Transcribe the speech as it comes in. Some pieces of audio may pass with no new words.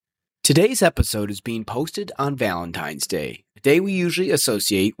Today's episode is being posted on Valentine's Day, a day we usually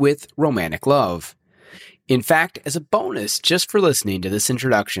associate with romantic love. In fact, as a bonus just for listening to this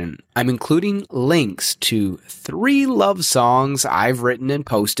introduction, I'm including links to 3 love songs I've written and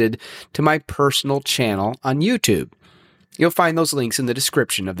posted to my personal channel on YouTube. You'll find those links in the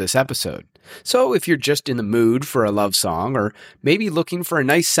description of this episode. So if you're just in the mood for a love song or maybe looking for a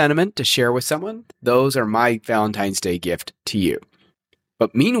nice sentiment to share with someone, those are my Valentine's Day gift to you.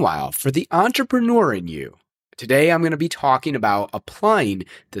 But meanwhile, for the entrepreneur in you, today I'm going to be talking about applying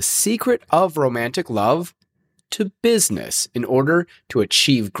the secret of romantic love to business in order to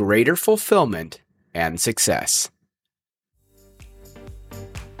achieve greater fulfillment and success.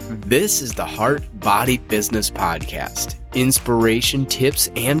 This is the Heart Body Business Podcast. Inspiration, tips,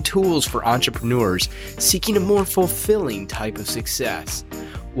 and tools for entrepreneurs seeking a more fulfilling type of success.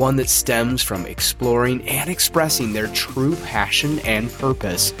 One that stems from exploring and expressing their true passion and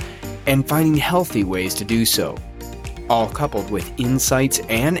purpose and finding healthy ways to do so. All coupled with insights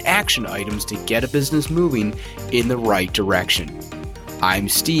and action items to get a business moving in the right direction. I'm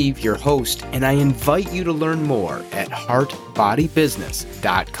Steve, your host, and I invite you to learn more at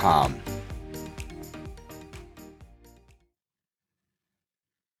heartbodybusiness.com.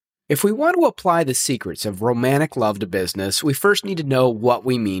 If we want to apply the secrets of romantic love to business, we first need to know what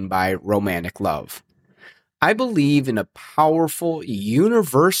we mean by romantic love. I believe in a powerful,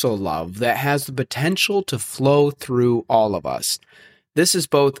 universal love that has the potential to flow through all of us. This is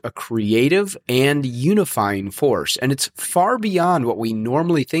both a creative and unifying force, and it's far beyond what we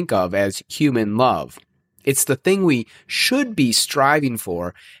normally think of as human love. It's the thing we should be striving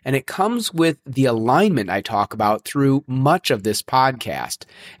for, and it comes with the alignment I talk about through much of this podcast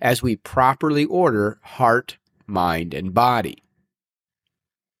as we properly order heart, mind, and body.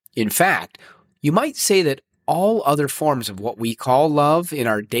 In fact, you might say that all other forms of what we call love in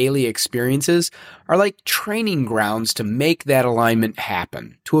our daily experiences are like training grounds to make that alignment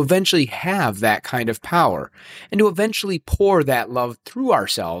happen, to eventually have that kind of power, and to eventually pour that love through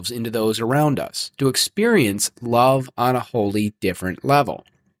ourselves into those around us, to experience love on a wholly different level.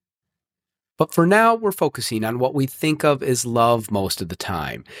 But for now, we're focusing on what we think of as love most of the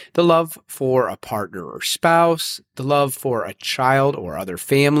time. The love for a partner or spouse, the love for a child or other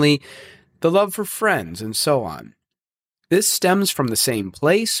family, the love for friends, and so on. This stems from the same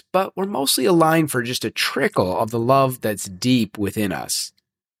place, but we're mostly aligned for just a trickle of the love that's deep within us.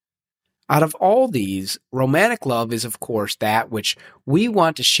 Out of all these, romantic love is of course that which we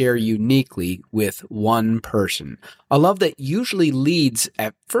want to share uniquely with one person. A love that usually leads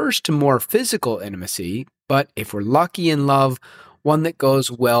at first to more physical intimacy, but if we're lucky in love, one that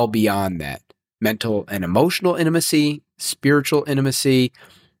goes well beyond that. Mental and emotional intimacy, spiritual intimacy,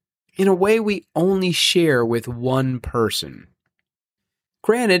 in a way we only share with one person.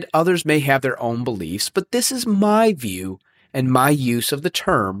 Granted, others may have their own beliefs, but this is my view and my use of the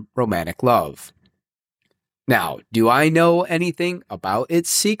term romantic love. Now, do I know anything about its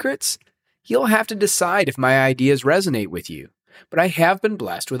secrets? You'll have to decide if my ideas resonate with you. But I have been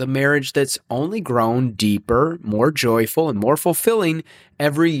blessed with a marriage that's only grown deeper, more joyful, and more fulfilling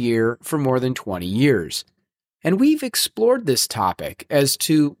every year for more than 20 years. And we've explored this topic as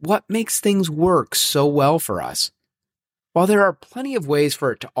to what makes things work so well for us. While there are plenty of ways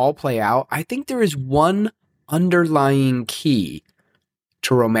for it to all play out, I think there is one underlying key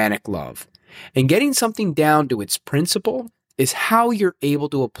to romantic love. And getting something down to its principle is how you're able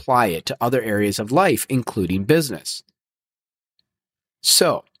to apply it to other areas of life, including business.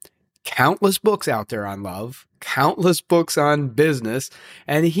 So, countless books out there on love, countless books on business,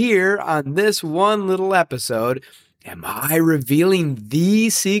 and here on this one little episode, am I revealing the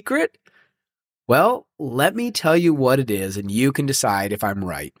secret? Well, let me tell you what it is, and you can decide if I'm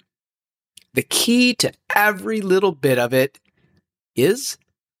right. The key to every little bit of it is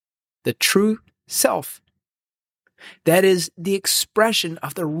the true self. That is the expression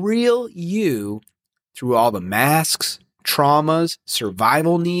of the real you through all the masks, traumas,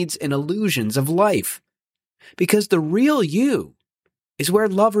 survival needs, and illusions of life. Because the real you is where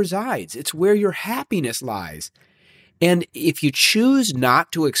love resides. It's where your happiness lies. And if you choose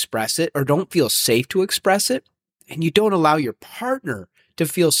not to express it or don't feel safe to express it, and you don't allow your partner to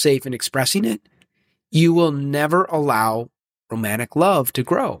feel safe in expressing it, you will never allow romantic love to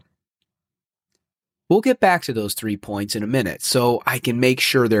grow. We'll get back to those 3 points in a minute so I can make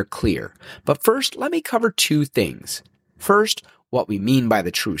sure they're clear. But first, let me cover 2 things. First, what we mean by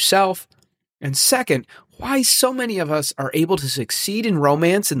the true self, and second, why so many of us are able to succeed in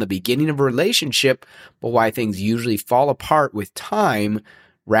romance in the beginning of a relationship, but why things usually fall apart with time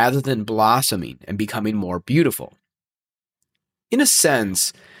rather than blossoming and becoming more beautiful. In a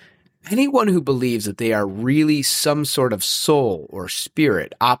sense, Anyone who believes that they are really some sort of soul or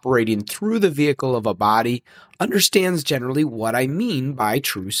spirit operating through the vehicle of a body understands generally what I mean by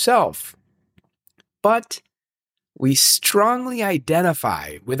true self. But we strongly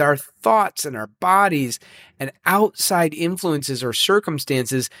identify with our thoughts and our bodies and outside influences or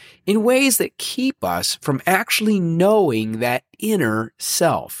circumstances in ways that keep us from actually knowing that inner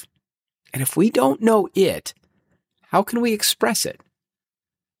self. And if we don't know it, how can we express it?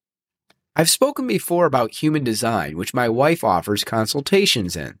 I've spoken before about human design, which my wife offers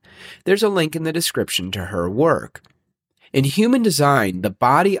consultations in. There's a link in the description to her work. In human design, the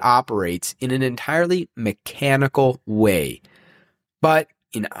body operates in an entirely mechanical way. But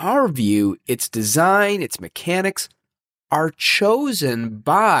in our view, its design, its mechanics are chosen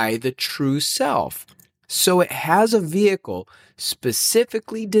by the true self. So it has a vehicle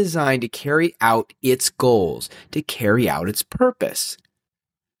specifically designed to carry out its goals, to carry out its purpose.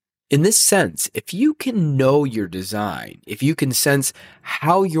 In this sense, if you can know your design, if you can sense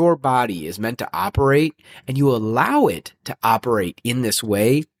how your body is meant to operate, and you allow it to operate in this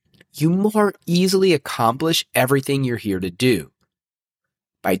way, you more easily accomplish everything you're here to do.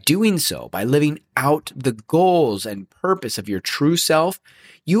 By doing so, by living out the goals and purpose of your true self,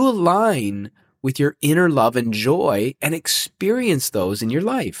 you align with your inner love and joy and experience those in your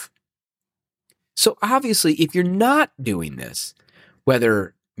life. So obviously, if you're not doing this,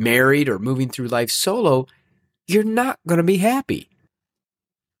 whether married or moving through life solo, you're not going to be happy.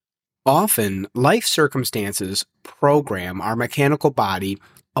 Often, life circumstances program our mechanical body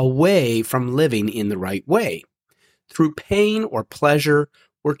away from living in the right way. Through pain or pleasure,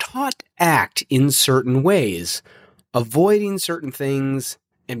 we're taught to act in certain ways, avoiding certain things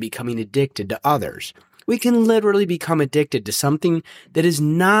and becoming addicted to others. We can literally become addicted to something that is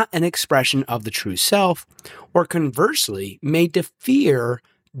not an expression of the true self, or conversely, made to fear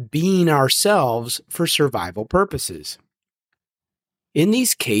being ourselves for survival purposes. In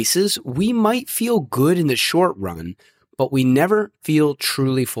these cases, we might feel good in the short run, but we never feel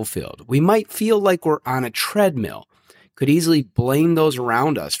truly fulfilled. We might feel like we're on a treadmill, could easily blame those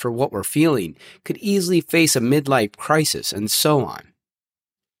around us for what we're feeling, could easily face a midlife crisis, and so on.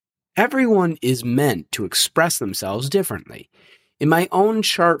 Everyone is meant to express themselves differently. In my own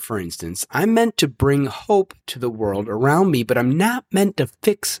chart, for instance, I'm meant to bring hope to the world around me, but I'm not meant to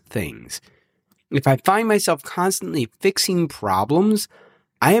fix things. If I find myself constantly fixing problems,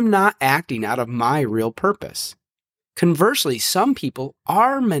 I am not acting out of my real purpose. Conversely, some people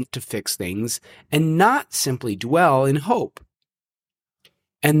are meant to fix things and not simply dwell in hope.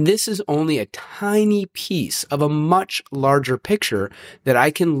 And this is only a tiny piece of a much larger picture that I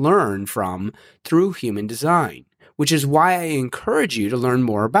can learn from through human design, which is why I encourage you to learn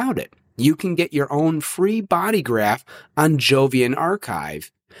more about it. You can get your own free body graph on Jovian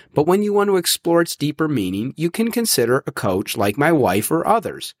Archive, but when you want to explore its deeper meaning, you can consider a coach like my wife or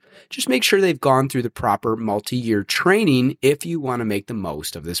others. Just make sure they've gone through the proper multi-year training if you want to make the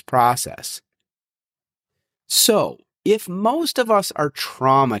most of this process. So, if most of us are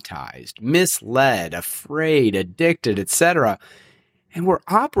traumatized, misled, afraid, addicted, etc., and we're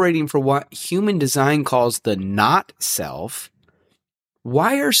operating for what human design calls the not self,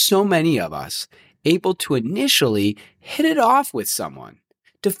 why are so many of us able to initially hit it off with someone,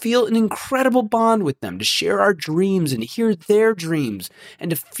 to feel an incredible bond with them, to share our dreams and hear their dreams, and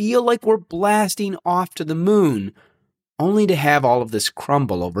to feel like we're blasting off to the moon, only to have all of this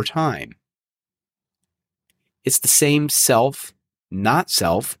crumble over time? It's the same self, not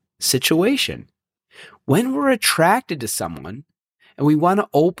self situation. When we're attracted to someone and we want to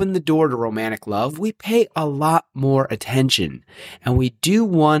open the door to romantic love, we pay a lot more attention, and we do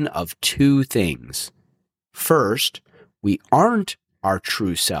one of two things. First, we aren't our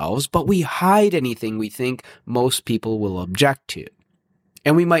true selves, but we hide anything we think most people will object to.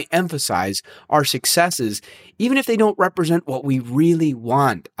 And we might emphasize our successes even if they don't represent what we really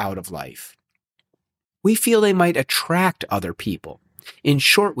want out of life. We feel they might attract other people. In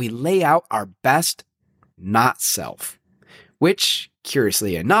short, we lay out our best not self, which,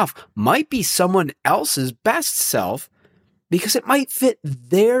 curiously enough, might be someone else's best self because it might fit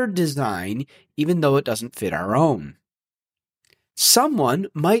their design even though it doesn't fit our own. Someone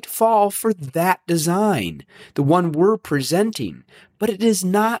might fall for that design, the one we're presenting, but it is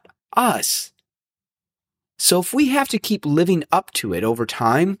not us. So if we have to keep living up to it over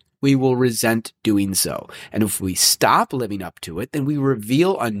time, we will resent doing so. And if we stop living up to it, then we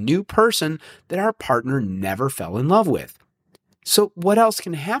reveal a new person that our partner never fell in love with. So what else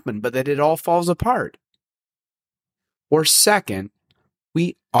can happen but that it all falls apart? Or second,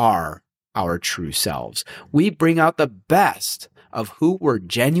 we are our true selves. We bring out the best of who we're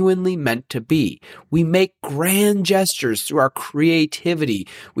genuinely meant to be. We make grand gestures through our creativity.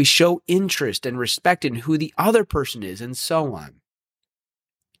 We show interest and respect in who the other person is, and so on.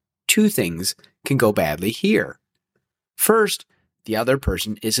 Two things can go badly here. First, the other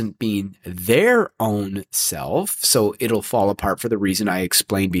person isn't being their own self, so it'll fall apart for the reason I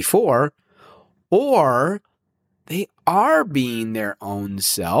explained before, or they are being their own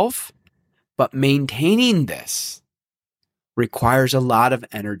self, but maintaining this requires a lot of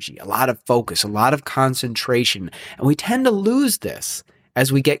energy, a lot of focus, a lot of concentration, and we tend to lose this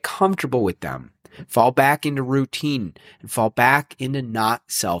as we get comfortable with them, fall back into routine, and fall back into not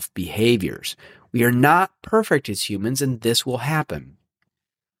self behaviors. We are not perfect as humans, and this will happen.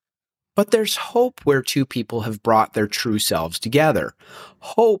 But there's hope where two people have brought their true selves together.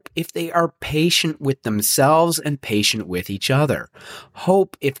 Hope if they are patient with themselves and patient with each other.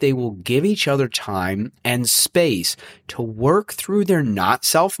 Hope if they will give each other time and space to work through their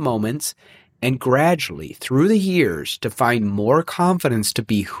not-self moments and gradually, through the years, to find more confidence to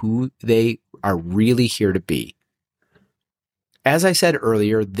be who they are really here to be. As I said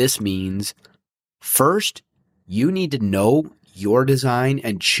earlier, this means first, you need to know your design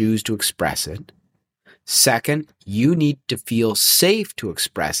and choose to express it. Second, you need to feel safe to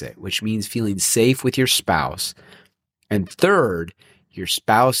express it, which means feeling safe with your spouse. And third, your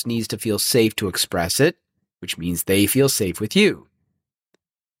spouse needs to feel safe to express it, which means they feel safe with you.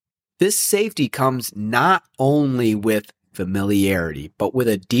 This safety comes not only with familiarity, but with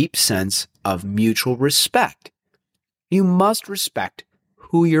a deep sense of mutual respect. You must respect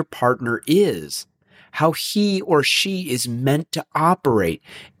who your partner is, how he or she is meant to operate,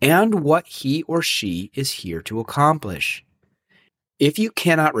 and what he or she is here to accomplish. If you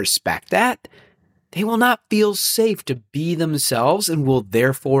cannot respect that, they will not feel safe to be themselves and will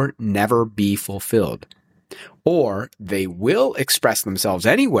therefore never be fulfilled. Or they will express themselves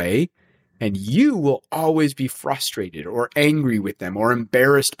anyway, and you will always be frustrated or angry with them or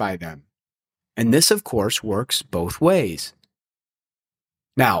embarrassed by them. And this, of course, works both ways.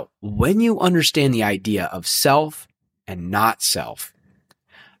 Now, when you understand the idea of self and not self,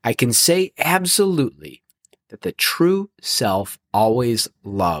 I can say absolutely that the true self always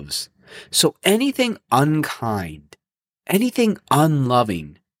loves. So anything unkind, anything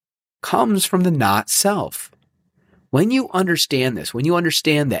unloving comes from the not self. When you understand this, when you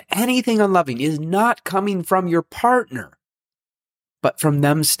understand that anything unloving is not coming from your partner, but from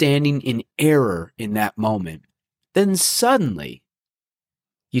them standing in error in that moment, then suddenly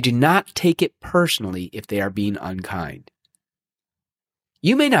you do not take it personally if they are being unkind.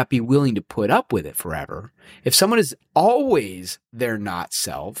 You may not be willing to put up with it forever. If someone is always their not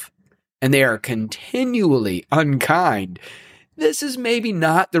self and they are continually unkind, this is maybe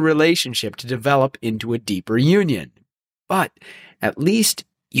not the relationship to develop into a deeper union. But at least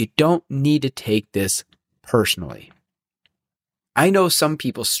you don't need to take this personally. I know some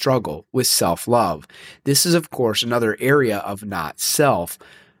people struggle with self-love. This is, of course, another area of not self,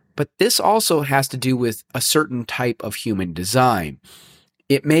 but this also has to do with a certain type of human design.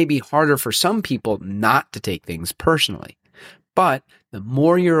 It may be harder for some people not to take things personally, but the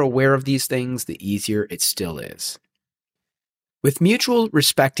more you're aware of these things, the easier it still is. With mutual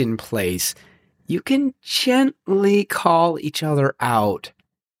respect in place, you can gently call each other out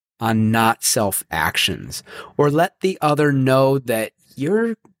on not self actions, or let the other know that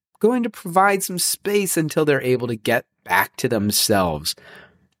you're going to provide some space until they're able to get back to themselves.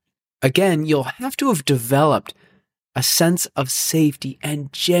 Again, you'll have to have developed a sense of safety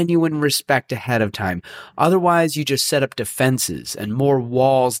and genuine respect ahead of time. Otherwise, you just set up defenses and more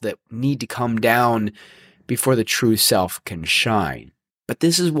walls that need to come down before the true self can shine. But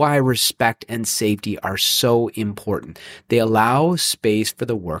this is why respect and safety are so important. They allow space for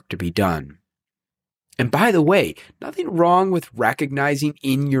the work to be done. And by the way, nothing wrong with recognizing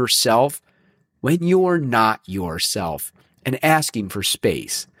in yourself when you're not yourself and asking for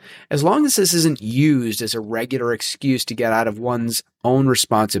space. As long as this isn't used as a regular excuse to get out of one's own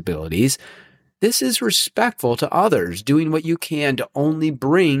responsibilities, this is respectful to others, doing what you can to only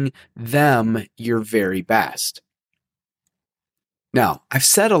bring them your very best. Now, I've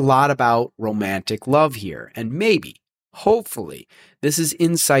said a lot about romantic love here, and maybe, hopefully, this is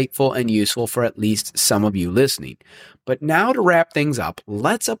insightful and useful for at least some of you listening. But now to wrap things up,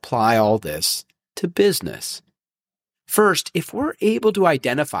 let's apply all this to business. First, if we're able to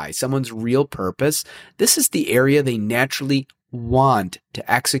identify someone's real purpose, this is the area they naturally want to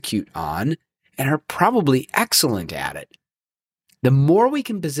execute on and are probably excellent at it. The more we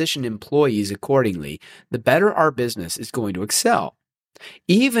can position employees accordingly, the better our business is going to excel.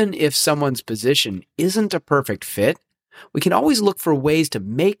 Even if someone's position isn't a perfect fit, We can always look for ways to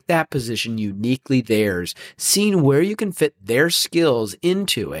make that position uniquely theirs, seeing where you can fit their skills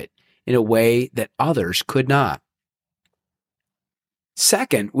into it in a way that others could not.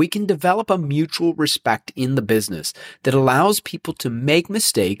 Second, we can develop a mutual respect in the business that allows people to make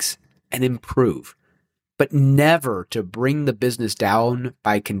mistakes and improve, but never to bring the business down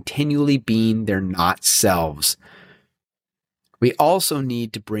by continually being their not selves. We also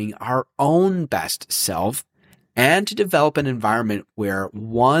need to bring our own best self and to develop an environment where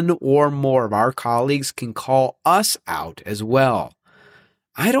one or more of our colleagues can call us out as well.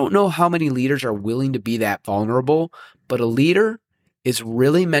 I don't know how many leaders are willing to be that vulnerable, but a leader is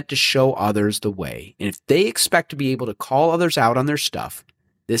really meant to show others the way. And if they expect to be able to call others out on their stuff,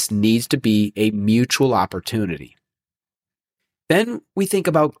 this needs to be a mutual opportunity. Then we think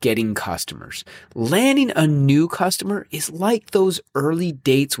about getting customers. Landing a new customer is like those early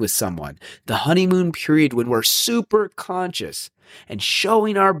dates with someone, the honeymoon period when we're super conscious and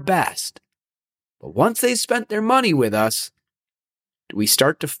showing our best. But once they spent their money with us, do we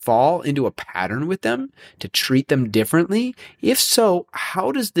start to fall into a pattern with them, to treat them differently? If so,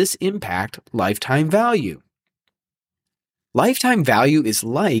 how does this impact lifetime value? Lifetime value is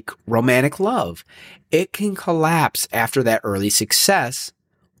like romantic love. It can collapse after that early success,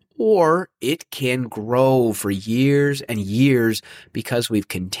 or it can grow for years and years because we've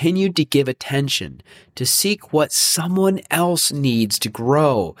continued to give attention, to seek what someone else needs to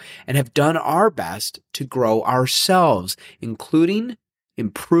grow, and have done our best to grow ourselves, including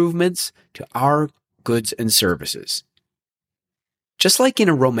improvements to our goods and services. Just like in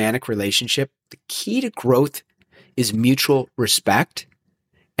a romantic relationship, the key to growth is mutual respect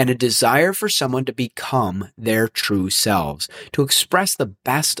and a desire for someone to become their true selves, to express the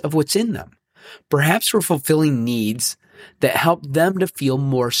best of what's in them. Perhaps we're fulfilling needs that help them to feel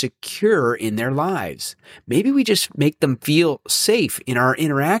more secure in their lives. Maybe we just make them feel safe in our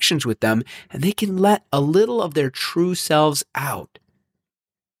interactions with them, and they can let a little of their true selves out.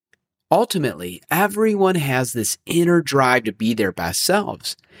 Ultimately, everyone has this inner drive to be their best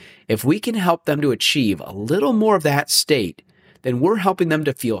selves. If we can help them to achieve a little more of that state, then we're helping them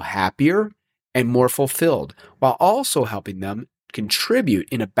to feel happier and more fulfilled, while also helping them contribute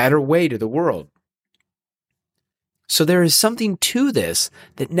in a better way to the world. So there is something to this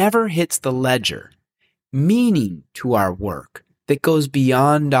that never hits the ledger, meaning to our work that goes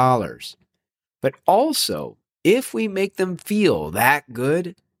beyond dollars. But also, if we make them feel that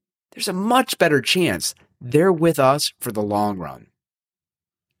good, there's a much better chance they're with us for the long run.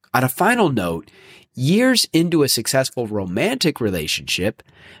 On a final note, years into a successful romantic relationship,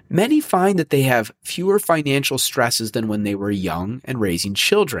 many find that they have fewer financial stresses than when they were young and raising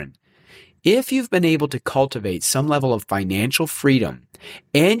children. If you've been able to cultivate some level of financial freedom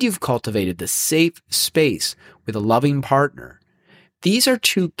and you've cultivated the safe space with a loving partner, these are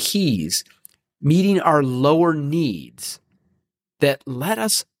two keys meeting our lower needs that let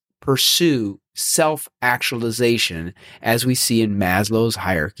us pursue self-actualization as we see in Maslow's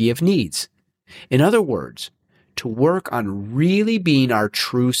hierarchy of needs. In other words, to work on really being our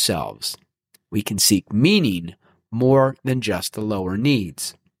true selves, we can seek meaning more than just the lower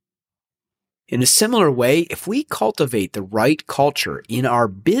needs. In a similar way, if we cultivate the right culture in our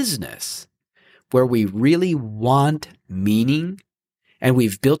business, where we really want meaning, and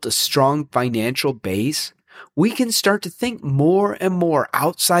we've built a strong financial base, we can start to think more and more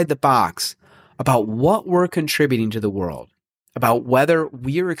outside the box about what we're contributing to the world, about whether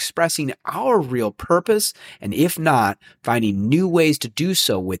we're expressing our real purpose, and if not, finding new ways to do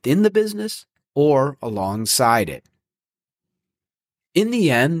so within the business or alongside it. In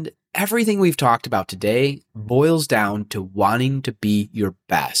the end, everything we've talked about today boils down to wanting to be your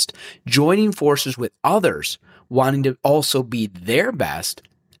best, joining forces with others, wanting to also be their best,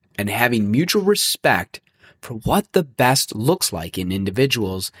 and having mutual respect for what the best looks like in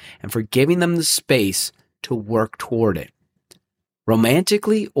individuals and for giving them the space to work toward it.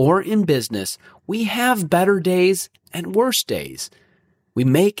 Romantically or in business, we have better days and worse days. We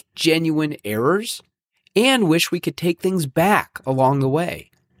make genuine errors and wish we could take things back along the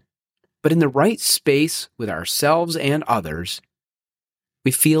way. But in the right space with ourselves and others,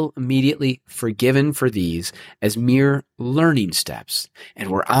 we feel immediately forgiven for these as mere learning steps, and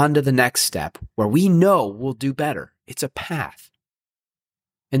we're on to the next step where we know we'll do better. It's a path.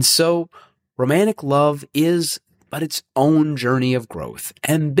 And so, romantic love is but its own journey of growth,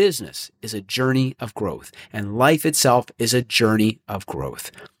 and business is a journey of growth, and life itself is a journey of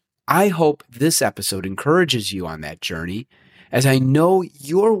growth. I hope this episode encourages you on that journey, as I know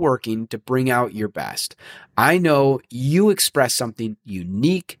you're working to bring out your best. I know you express something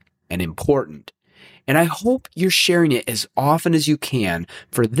unique and important. And I hope you're sharing it as often as you can,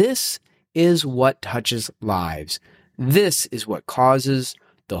 for this is what touches lives. This is what causes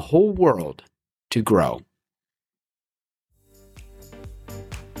the whole world to grow.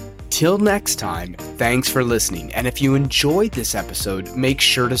 Till next time, thanks for listening. And if you enjoyed this episode, make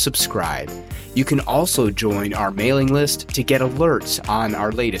sure to subscribe. You can also join our mailing list to get alerts on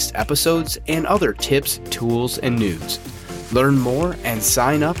our latest episodes and other tips, tools, and news. Learn more and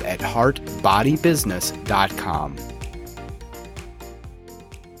sign up at heartbodybusiness.com.